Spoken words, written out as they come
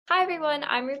Hi everyone,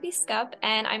 I'm Ruby Scup,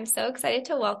 and I'm so excited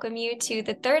to welcome you to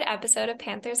the third episode of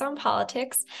Panthers on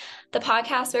Politics, the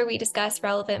podcast where we discuss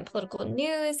relevant political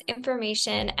news,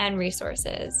 information, and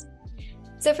resources.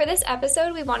 So, for this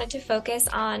episode, we wanted to focus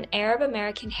on Arab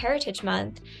American Heritage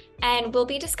Month, and we'll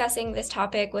be discussing this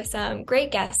topic with some great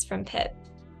guests from Pitt.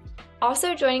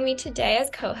 Also joining me today as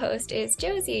co-host is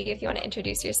Josie, if you want to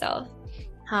introduce yourself.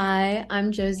 Hi,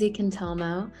 I'm Josie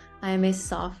Cantelmo. I am a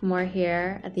sophomore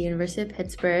here at the University of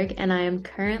Pittsburgh, and I am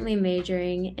currently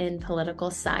majoring in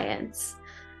political science.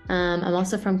 I'm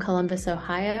also from Columbus,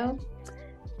 Ohio,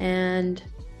 and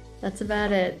that's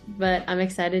about it. But I'm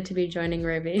excited to be joining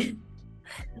Ruby.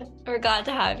 We're glad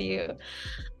to have you.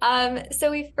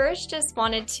 So we first just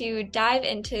wanted to dive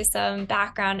into some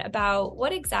background about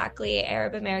what exactly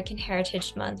Arab American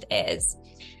Heritage Month is.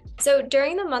 So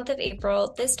during the month of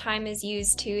April, this time is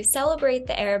used to celebrate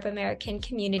the Arab American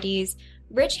community's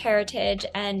rich heritage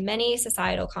and many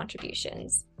societal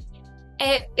contributions.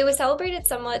 It was celebrated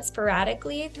somewhat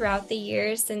sporadically throughout the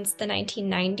years since the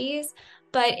 1990s,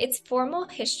 but its formal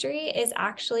history is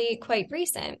actually quite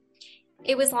recent.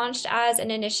 It was launched as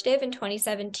an initiative in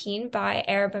 2017 by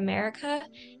Arab America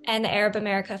and the Arab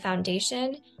America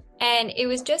Foundation. And it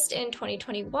was just in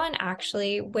 2021,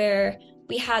 actually, where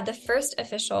we had the first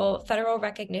official federal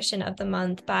recognition of the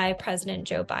month by President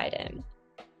Joe Biden.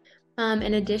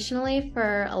 And additionally,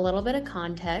 for a little bit of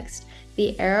context,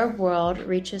 the Arab world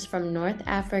reaches from North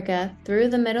Africa through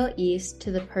the Middle East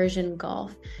to the Persian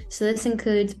Gulf. So this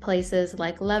includes places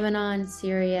like Lebanon,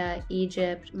 Syria,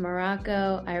 Egypt,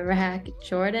 Morocco, Iraq,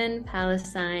 Jordan,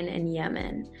 Palestine, and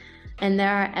Yemen. And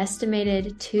there are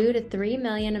estimated 2 to 3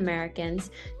 million Americans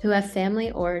who have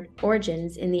family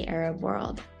origins in the Arab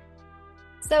world.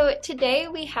 So today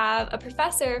we have a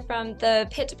professor from the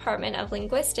Pitt Department of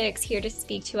Linguistics here to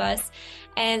speak to us.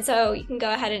 And so you can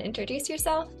go ahead and introduce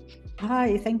yourself.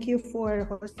 Hi, thank you for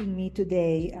hosting me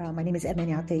today. My name is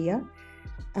Amani Atiyah.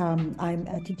 I'm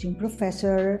a teaching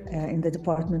professor in the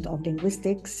Department of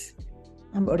Linguistics.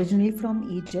 I'm originally from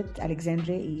Egypt,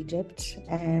 Alexandria, Egypt,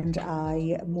 and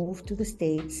I moved to the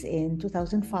States in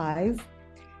 2005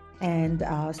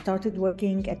 and started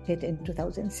working at Pitt in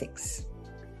 2006.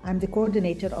 I'm the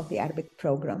coordinator of the Arabic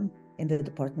program in the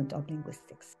Department of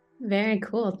Linguistics. Very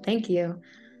cool. Thank you.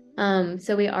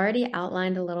 So we already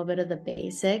outlined a little bit of the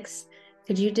basics.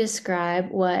 Could you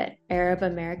describe what Arab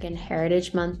American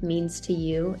Heritage Month means to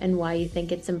you and why you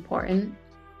think it's important?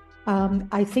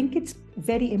 I think it's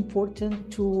very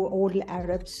important to all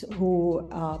Arabs who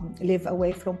live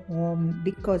away from home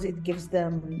because it gives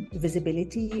them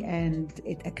visibility and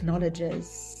it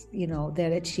acknowledges,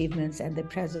 their achievements and their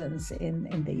presence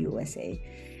in the USA.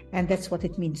 And that's what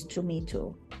it means to me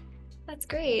too. That's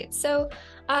great. So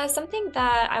something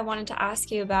that I wanted to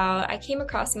ask you about, I came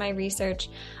across in my research,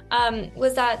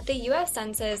 was that the US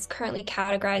Census currently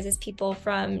categorizes people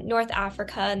from North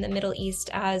Africa and the Middle East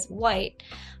as white.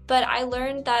 But I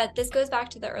learned that this goes back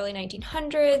to the early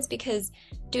 1900s because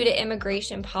due to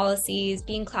immigration policies,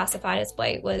 being classified as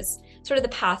white was sort of the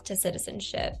path to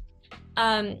citizenship.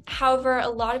 However, a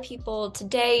lot of people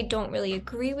today don't really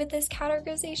agree with this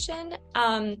categorization.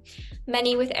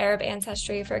 Many with Arab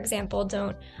ancestry, for example,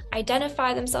 don't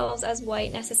identify themselves as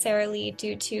white necessarily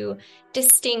due to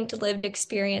distinct lived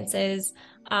experiences,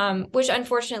 which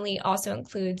unfortunately also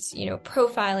includes,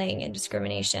 profiling and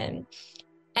discrimination.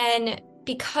 And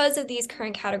because of these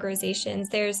current categorizations,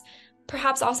 there's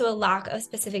perhaps also a lack of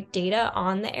specific data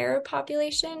on the Arab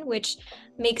population, which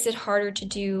makes it harder to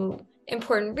do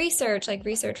important research, like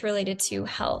research related to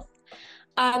health.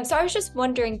 So I was just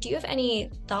wondering, do you have any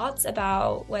thoughts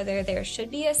about whether there should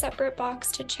be a separate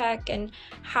box to check and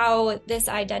how this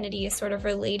identity is sort of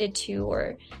related to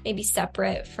or maybe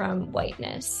separate from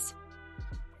whiteness?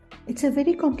 It's a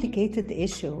very complicated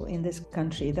issue in this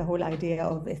country, the whole idea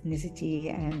of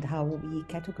ethnicity and how we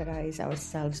categorize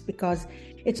ourselves, because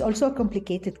it's also a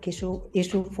complicated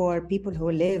issue for people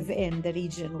who live in the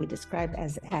region we describe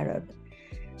as Arab.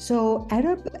 So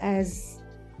Arab as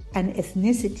an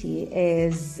ethnicity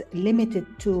is limited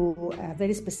to a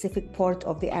very specific part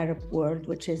of the Arab world,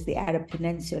 which is the Arab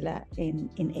Peninsula in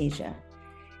Asia.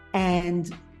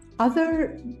 And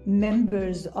other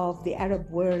members of the Arab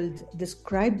world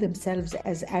describe themselves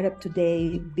as Arab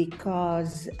today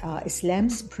because Islam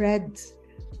spread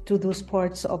to those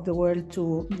parts of the world,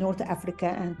 to North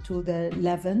Africa and to the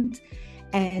Levant,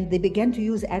 and they began to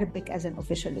use Arabic as an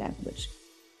official language.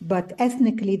 But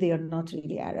ethnically, they are not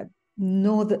really Arab.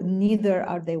 No, neither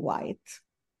are they white.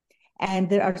 And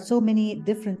there are so many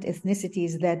different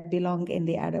ethnicities that belong in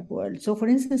the Arab world. So for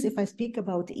instance, if I speak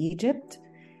about Egypt,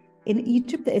 in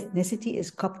Egypt, the ethnicity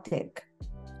is Coptic.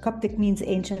 Coptic means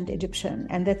ancient Egyptian,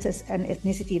 and that's an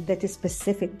ethnicity that is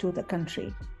specific to the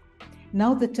country.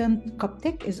 Now the term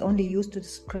Coptic is only used to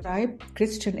describe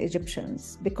Christian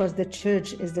Egyptians because the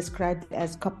church is described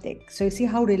as Coptic. So you see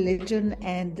how religion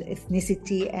and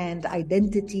ethnicity and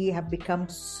identity have become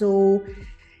so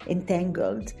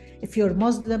entangled. If you're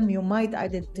Muslim, you might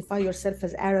identify yourself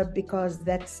as Arab because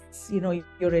that's,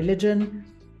 your religion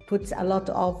puts a lot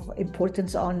of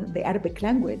importance on the Arabic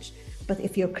language. But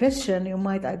if you're Christian, you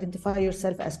might identify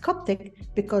yourself as Coptic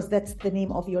because that's the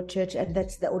name of your church and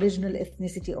that's the original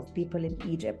ethnicity of people in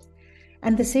Egypt.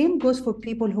 And the same goes for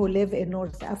people who live in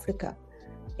North Africa.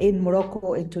 In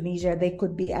Morocco, in Tunisia, they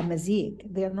could be Amazigh.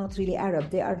 They are not really Arab.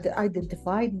 They are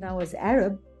identified now as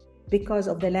Arab because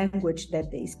of the language that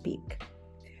they speak.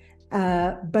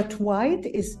 But white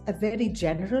is a very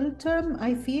general term,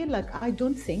 I feel. Like, I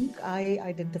don't think I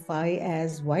identify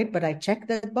as white, but I check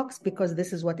that box because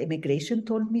this is what immigration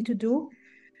told me to do.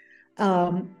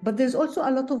 But there's also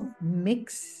a lot of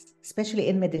mix, especially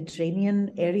in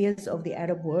Mediterranean areas of the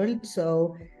Arab world.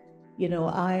 So,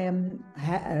 I am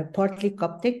partly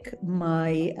Coptic.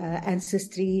 My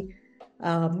ancestry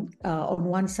on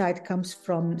one side comes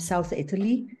from South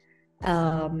Italy.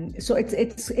 So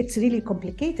it's really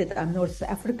complicated. I'm North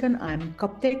African, I'm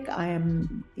Coptic, I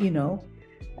am,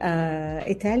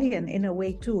 Italian in a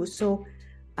way too. So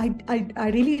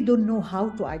I really don't know how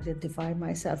to identify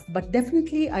myself, but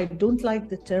definitely I don't like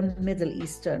the term Middle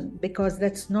Eastern because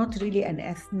that's not really an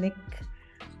ethnic,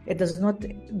 it does not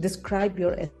describe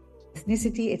your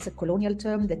ethnicity. It's a colonial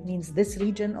term that means this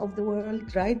region of the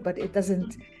world, right? But it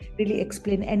doesn't really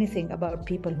explain anything about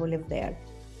people who live there.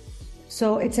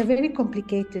 So it's a very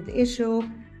complicated issue.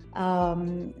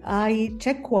 I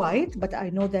check white, but I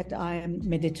know that I am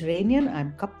Mediterranean,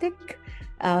 I'm Coptic,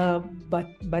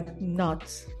 but not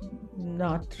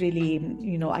really,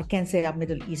 I can't say I'm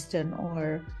Middle Eastern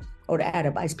or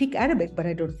Arab. I speak Arabic, but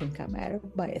I don't think I'm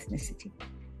Arab by ethnicity.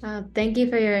 Thank you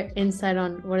for your insight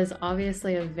on what is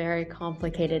obviously a very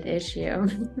complicated issue.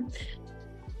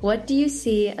 What do you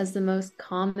see as the most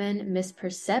common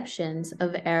misperceptions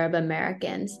of Arab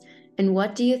Americans? And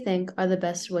what do you think are the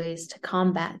best ways to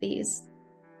combat these?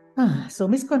 So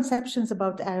misconceptions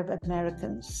about Arab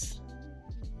Americans.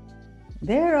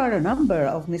 There are a number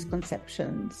of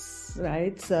misconceptions,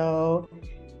 right? So,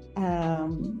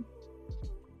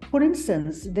 for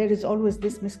instance, there is always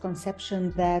this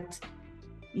misconception that,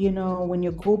 when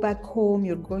you go back home,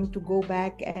 you're going to go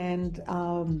back and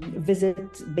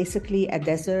visit basically a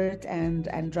desert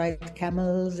and ride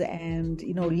camels and,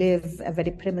 live a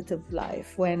very primitive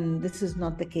life, when this is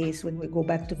not the case. When we go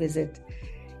back to visit,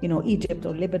 Egypt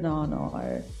or Lebanon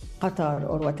or Qatar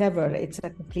or whatever, it's a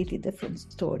completely different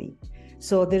story.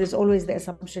 So there is always the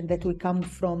assumption that we come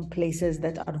from places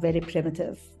that are very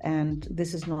primitive, and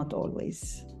this is not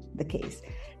always the case.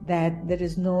 That there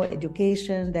is no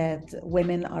education, that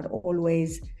women are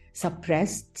always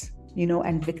suppressed,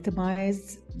 and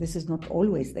victimized. This is not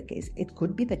always the case. It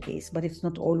could be the case, but it's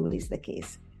not always the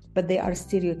case. But they are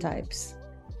stereotypes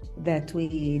that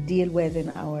we deal with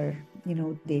in our,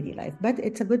 daily life. But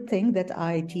it's a good thing that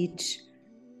I teach,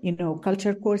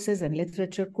 culture courses and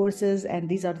literature courses, and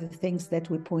these are the things that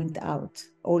we point out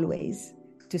always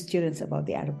to students about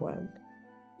the Arab world.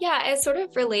 Yeah, it's sort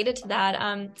of related to that.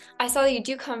 I saw that you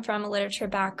do come from a literature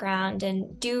background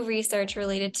and do research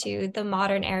related to the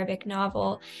modern Arabic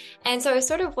novel. And so I was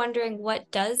sort of wondering, what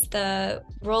does the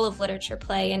role of literature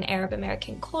play in Arab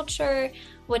American culture?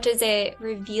 What does it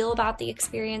reveal about the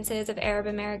experiences of Arab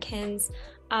Americans?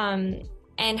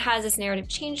 And has this narrative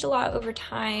changed a lot over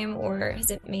time, or has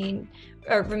it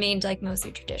remained like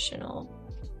mostly traditional?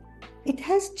 It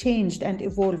has changed and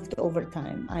evolved over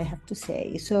time, I have to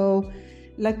say. So,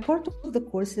 like part of the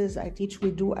courses I teach,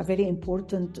 we do a very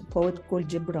important poet called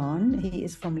Gibran. He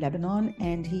is from Lebanon,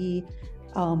 and he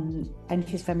and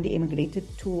his family immigrated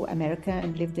to America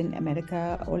and lived in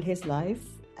America all his life.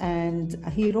 And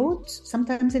he wrote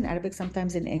sometimes in Arabic,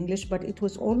 sometimes in English, but it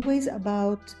was always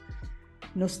about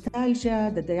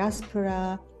nostalgia, the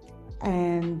diaspora,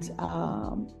 and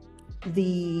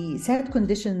the sad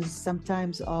conditions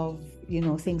sometimes of,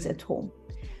 things at home.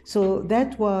 So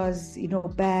that was,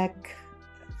 back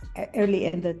early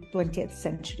in the 20th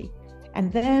century.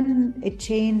 And then it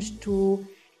changed to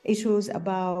issues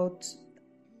about,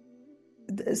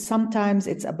 sometimes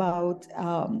it's about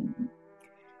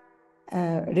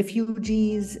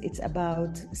refugees, it's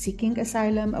about seeking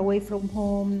asylum away from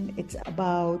home, it's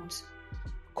about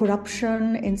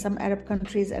corruption in some Arab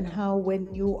countries, and how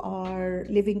when you are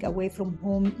living away from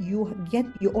home,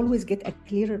 you always get a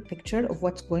clearer picture of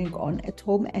what's going on at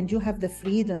home, and you have the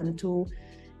freedom to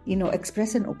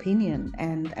express an opinion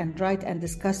and write and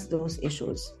discuss those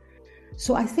issues.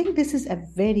 So I think this is a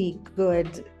very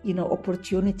good,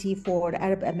 opportunity for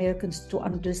Arab Americans to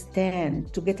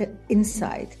understand, to get an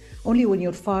insight. Only when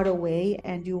you're far away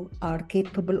and you are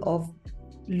capable of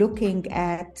looking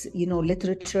at,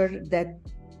 literature that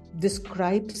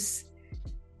describes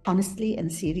honestly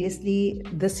and seriously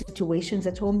the situations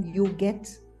at home, you get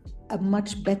a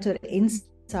much better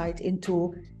insight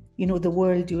into, the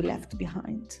world you left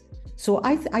behind. So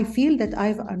I feel that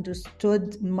I've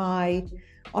understood my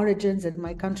origins and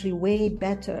my country way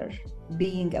better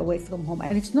being away from home.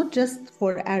 And it's not just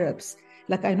for Arabs.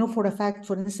 Like I know for a fact,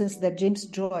 for instance, that James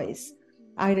Joyce,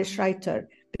 Irish writer,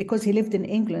 because he lived in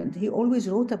England, he always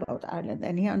wrote about Ireland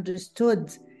and he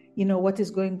understood, what is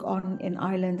going on in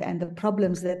Ireland and the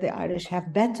problems that the Irish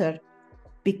have better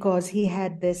because he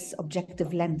had this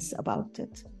objective lens about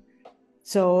it.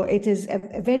 So it is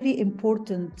a very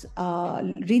important,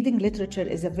 reading literature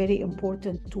is a very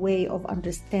important way of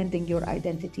understanding your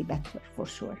identity better, for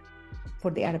sure,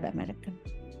 for the Arab American.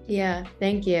 Yeah,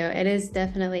 thank you. It is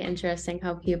definitely interesting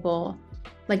how people,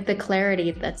 like the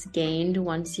clarity that's gained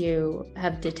once you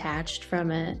have detached from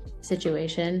a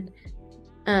situation.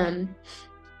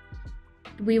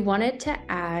 We wanted to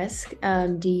ask,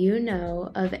 do you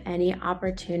know of any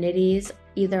opportunities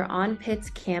either on Pitt's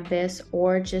campus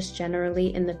or just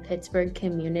generally in the Pittsburgh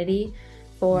community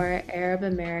for Arab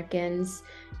Americans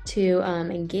to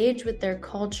engage with their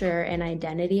culture and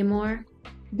identity more?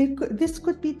 This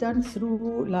could be done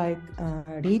through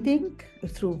reading,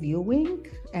 through viewing,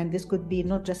 and this could be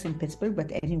not just in Pittsburgh,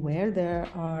 but anywhere. There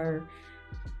are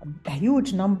a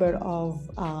huge number of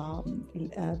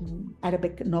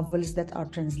Arabic novels that are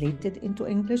translated into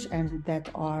English and that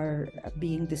are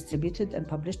being distributed and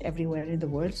published everywhere in the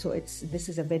world. So this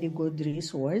is a very good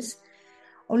resource.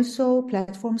 Also,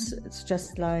 platforms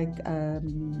just like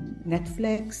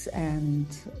Netflix and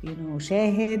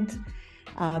Shahid,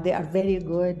 they are very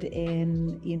good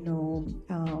in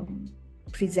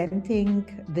presenting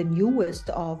the newest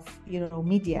of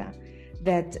media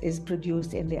that is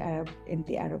produced in the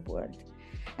Arab world.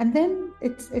 And then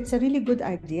it's a really good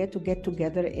idea to get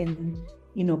together in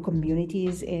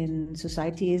communities, in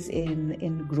societies,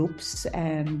 in groups,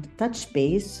 and touch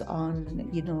base on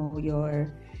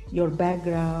your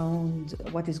background,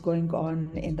 what is going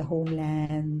on in the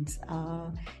homeland,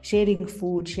 sharing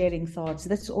food, sharing thoughts.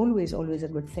 That's always a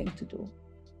good thing to do.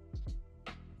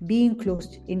 Being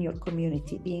close in your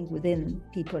community, being within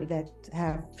people that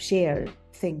have shared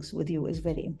things with you is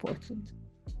very important.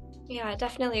 Yeah, I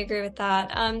definitely agree with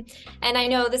that. And I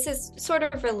know this is sort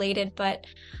of related, but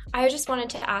I just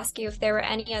wanted to ask you if there were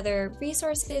any other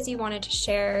resources you wanted to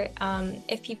share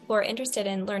if people are interested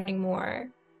in learning more.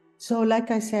 So like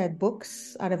I said,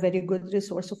 books are a very good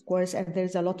resource, of course, and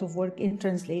there's a lot of work in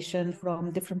translation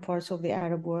from different parts of the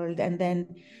Arab world. And then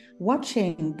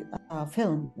watching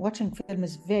film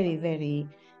is very, very,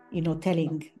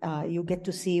 telling. You get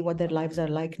to see what their lives are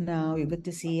like now. You get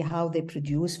to see how they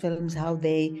produce films, how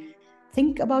they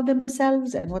think about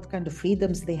themselves, and what kind of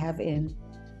freedoms they have in,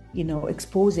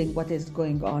 exposing what is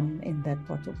going on in that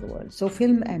part of the world. So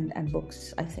film and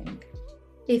books, I think.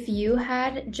 If you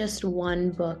had just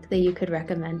one book that you could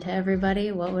recommend to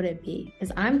everybody, what would it be?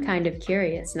 Because I'm kind of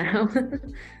curious now.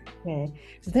 Okay.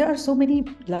 So there are so many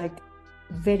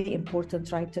very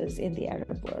important writers in the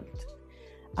Arab world.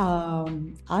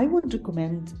 I would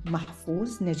recommend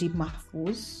Najib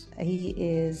Mahfouz. He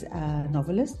is a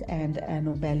novelist and a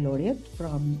Nobel laureate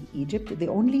from Egypt, the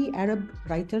only Arab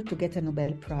writer to get a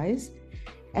Nobel Prize.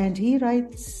 And he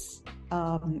writes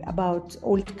about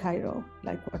Old Cairo,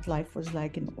 like what life was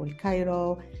like in Old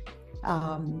Cairo.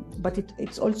 But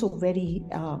it's also very,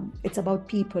 it's about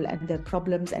people and their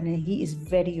problems, and he is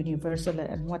very universal.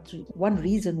 And one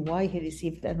reason why he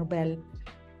received a Nobel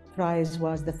Prize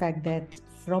was the fact that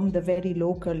from the very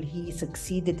local, he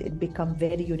succeeded in become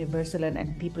very universal,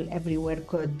 and people everywhere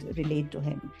could relate to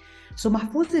him. So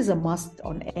Mahfouz is a must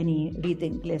on any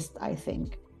reading list, I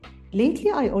think.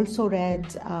 Lately, I also read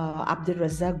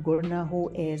Abdulrazak Gurna, who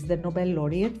is the Nobel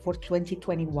laureate for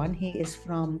 2021. He is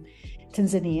from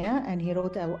Tanzania, and he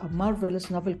wrote a marvelous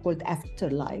novel called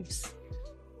Afterlives.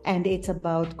 And it's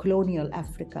about colonial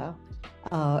Africa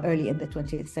early in the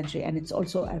 20th century. And it's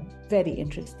also a very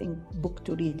interesting book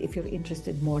to read if you're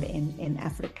interested more in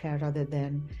Africa rather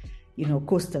than,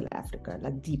 coastal Africa,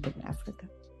 like deep in Africa.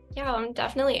 Yeah, I'm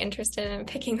definitely interested in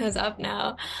picking those up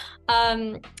now.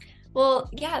 Well,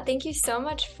 yeah, thank you so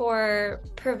much for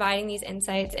providing these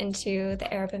insights into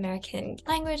the Arab American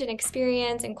language and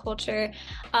experience and culture.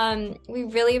 We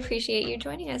really appreciate you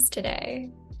joining us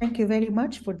today. Thank you very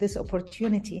much for this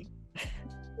opportunity.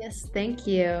 Yes, thank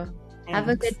you. Have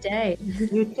a Thanks. good day.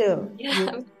 You too.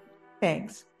 Yeah.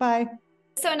 Thanks. Bye.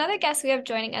 So another guest we have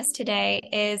joining us today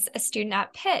is a student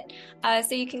at Pitt.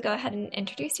 So you can go ahead and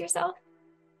introduce yourself.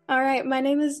 All right, my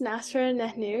name is Nasra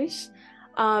Nehnoush.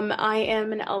 I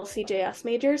am an LCJS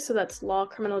major, so that's Law,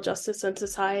 Criminal Justice, and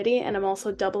Society, and I'm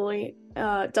also double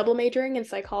majoring in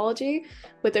psychology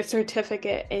with a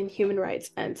certificate in human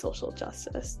rights and social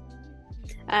justice.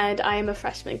 And I am a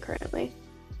freshman currently.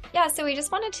 Yeah, so we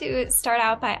just wanted to start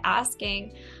out by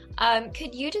asking,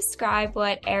 could you describe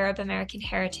what Arab American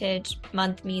Heritage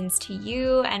Month means to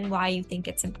you and why you think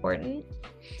it's important?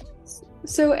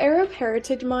 So Arab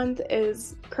Heritage Month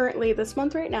is currently this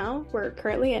month right now. We're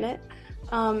currently in it.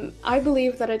 I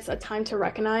believe that it's a time to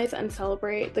recognize and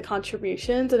celebrate the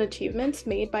contributions and achievements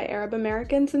made by Arab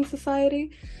Americans in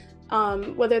society,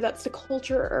 whether that's the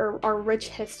culture or our rich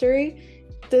history.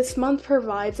 This month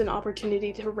provides an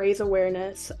opportunity to raise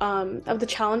awareness of the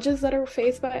challenges that are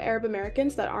faced by Arab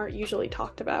Americans that aren't usually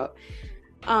talked about.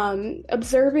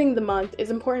 Observing the month is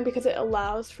important because it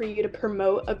allows for you to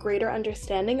promote a greater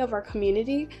understanding of our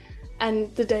community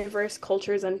and the diverse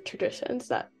cultures and traditions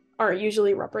that aren't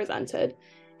usually represented.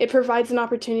 It provides an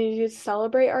opportunity to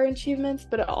celebrate our achievements,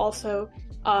 but it also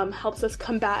helps us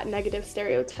combat negative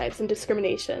stereotypes and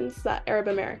discriminations that Arab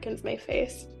Americans may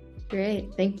face.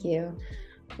 Great, thank you.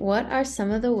 What are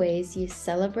some of the ways you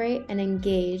celebrate and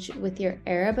engage with your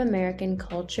Arab American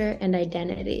culture and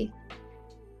identity?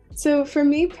 So for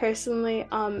me personally,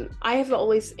 I have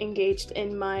always engaged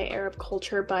in my Arab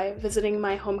culture by visiting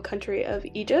my home country of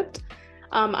Egypt.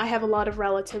 I have a lot of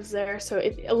relatives there, so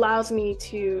it allows me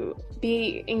to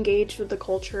be engaged with the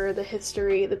culture, the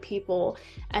history, the people,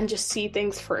 and just see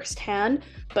things firsthand.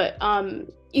 But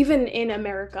even in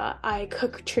America, I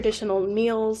cook traditional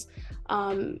meals.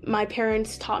 My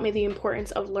parents taught me the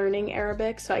importance of learning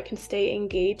Arabic so I can stay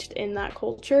engaged in that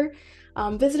culture.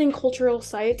 Visiting cultural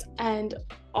sites, and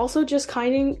also just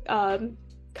kind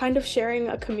of sharing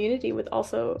a community with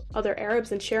also other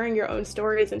Arabs and sharing your own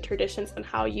stories and traditions and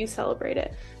how you celebrate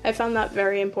it. I found that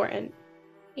very important.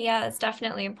 Yeah, it's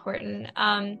definitely important.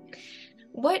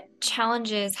 What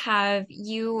challenges have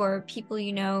you or people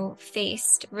you know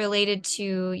faced related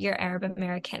to your Arab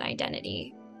American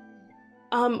identity?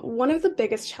 One of the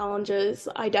biggest challenges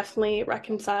I definitely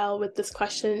reconcile with this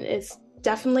question is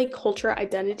definitely culture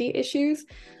identity issues.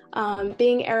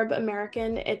 Being Arab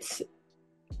American, it's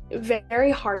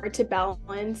very hard to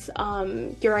balance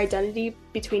your identity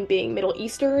between being Middle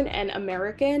Eastern and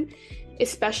American,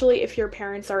 especially if your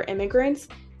parents are immigrants.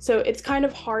 So it's kind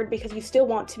of hard because you still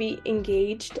want to be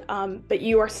engaged, but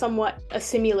you are somewhat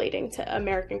assimilating to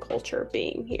American culture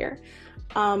being here.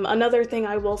 Another thing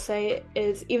I will say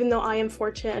is, even though I am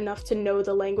fortunate enough to know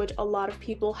the language, a lot of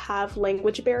people have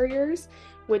language barriers,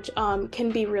 which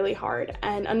can be really hard.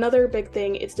 And another big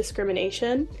thing is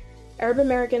discrimination. Arab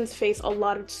Americans face a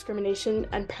lot of discrimination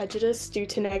and prejudice due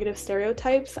to negative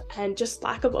stereotypes and just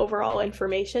lack of overall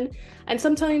information. And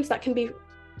sometimes that can be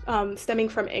stemming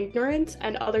from ignorance,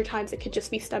 and other times it could just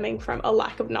be stemming from a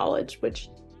lack of knowledge, which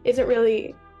isn't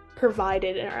really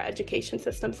provided in our education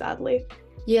system, sadly.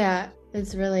 Yeah,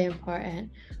 it's really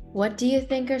important. What do you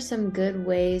think are some good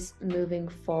ways moving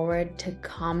forward to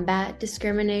combat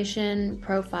discrimination,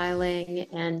 profiling,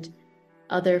 and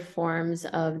other forms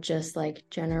of just like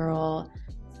general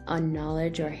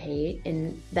unknowledge or hate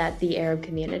that the Arab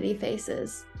community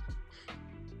faces?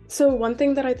 So one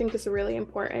thing that I think is really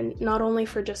important, not only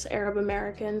for just Arab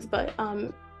Americans, but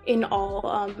in all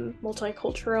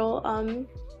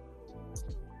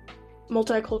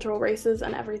multicultural races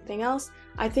and everything else,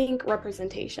 I think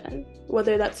representation,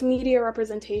 whether that's media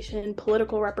representation,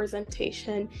 political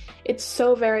representation, it's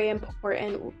so very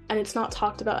important and it's not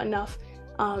talked about enough.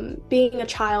 Being a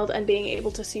child and being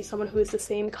able to see someone who is the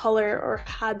same color or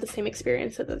had the same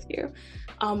experiences as you.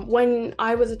 When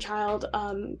I was a child,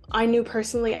 I knew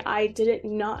personally I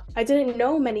didn't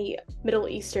know many Middle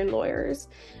Eastern lawyers,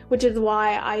 which is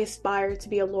why I aspire to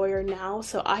be a lawyer now,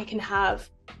 so I can have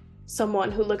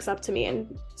someone who looks up to me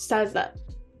and says that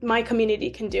my community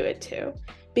can do it too.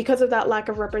 Because of that lack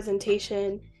of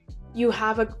representation, you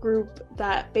have a group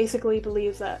that basically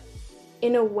believes that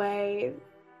in a way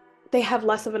they have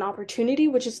less of an opportunity,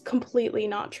 which is completely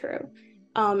not true.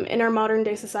 In our modern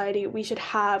day society, we should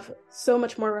have so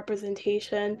much more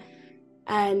representation,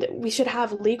 and we should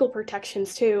have legal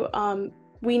protections too.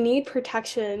 We need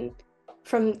protection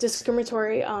from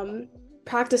discriminatory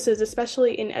practices,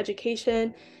 especially in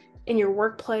education, in your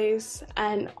workplace,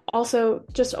 and also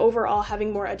just overall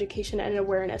having more education and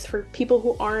awareness for people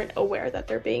who aren't aware that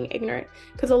they're being ignorant.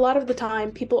 Because a lot of the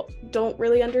time, people don't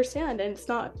really understand, and it's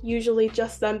not usually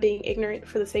just them being ignorant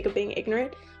for the sake of being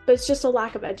ignorant, but it's just a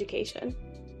lack of education.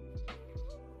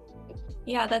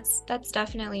 Yeah, that's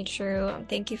definitely true.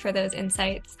 Thank you for those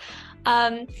insights.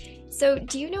 So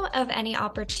do you know of any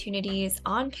opportunities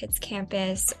on Pitt's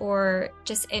campus or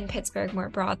just in Pittsburgh more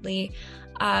broadly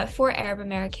for Arab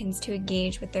Americans to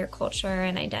engage with their culture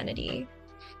and identity?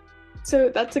 So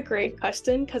that's a great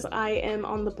question because I am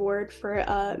on the board for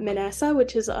MINESA,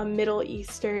 which is a Middle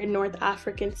Eastern North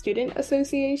African Student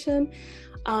Association.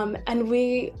 And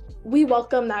we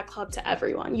welcome that club to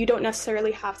everyone. You don't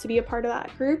necessarily have to be a part of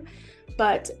that group,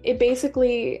 but it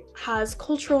basically has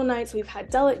cultural nights. We've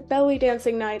had belly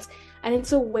dancing nights, and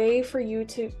it's a way for you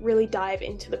to really dive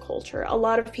into the culture. A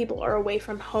lot of people are away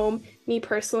from home. Me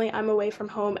personally, I'm away from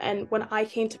home, and when I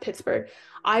came to Pittsburgh,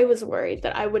 I was worried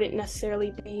that I wouldn't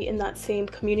necessarily be in that same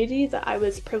community that I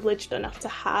was privileged enough to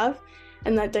have,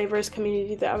 and that diverse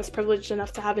community that I was privileged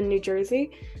enough to have in New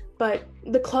Jersey. But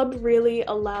the club really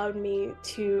allowed me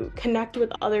to connect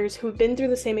with others who've been through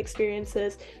the same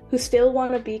experiences, who still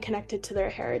want to be connected to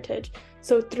their heritage.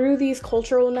 So through these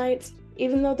cultural nights,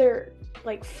 even though they're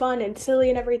like fun and silly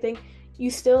and everything,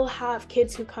 you still have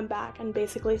kids who come back and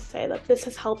basically say that this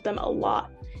has helped them a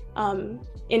lot in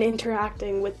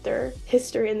interacting with their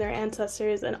history and their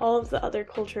ancestors and all of the other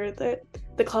culture that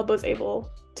the club was able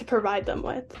to provide them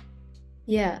with.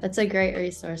 Yeah, that's a great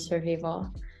resource for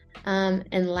people.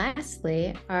 And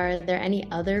lastly, are there any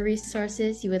other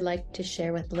resources you would like to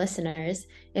share with listeners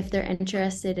if they're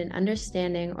interested in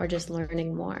understanding or just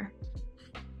learning more?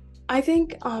 I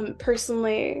think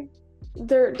personally,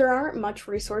 there aren't much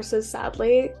resources,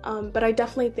 sadly, but I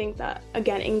definitely think that,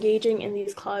 again, engaging in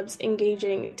these clubs,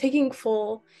 taking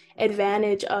full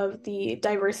advantage of the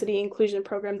diversity inclusion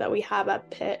program that we have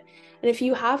at Pitt. And if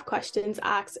you have questions,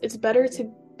 ask. It's better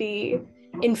to be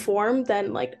informed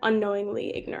than like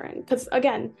unknowingly ignorant, because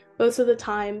again, most of the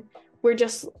time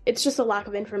it's just a lack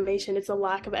of information, it's a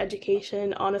lack of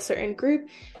education on a certain group,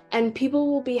 and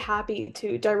people will be happy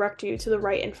to direct you to the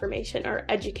right information or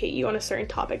educate you on a certain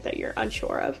topic that you're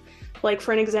unsure of. Like,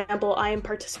 for an example, I am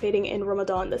participating in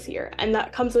Ramadan this year, and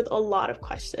that comes with a lot of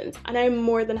questions, and I'm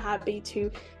more than happy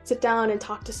to sit down and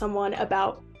talk to someone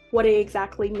about what it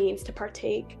exactly means to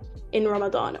partake in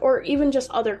Ramadan, or even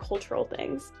just other cultural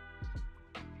things.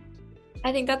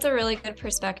 I think that's a really good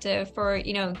perspective for,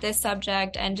 this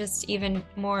subject and just even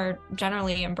more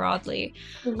generally and broadly.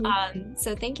 Mm-hmm.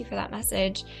 So thank you for that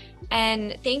message.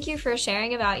 And thank you for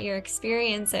sharing about your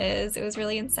experiences. It was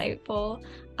really insightful.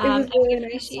 It was really I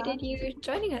appreciated you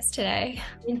joining us today.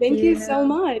 Thank you so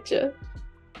much.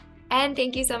 And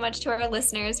thank you so much to our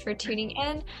listeners for tuning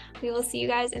in. We will see you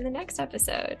guys in the next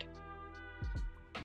episode.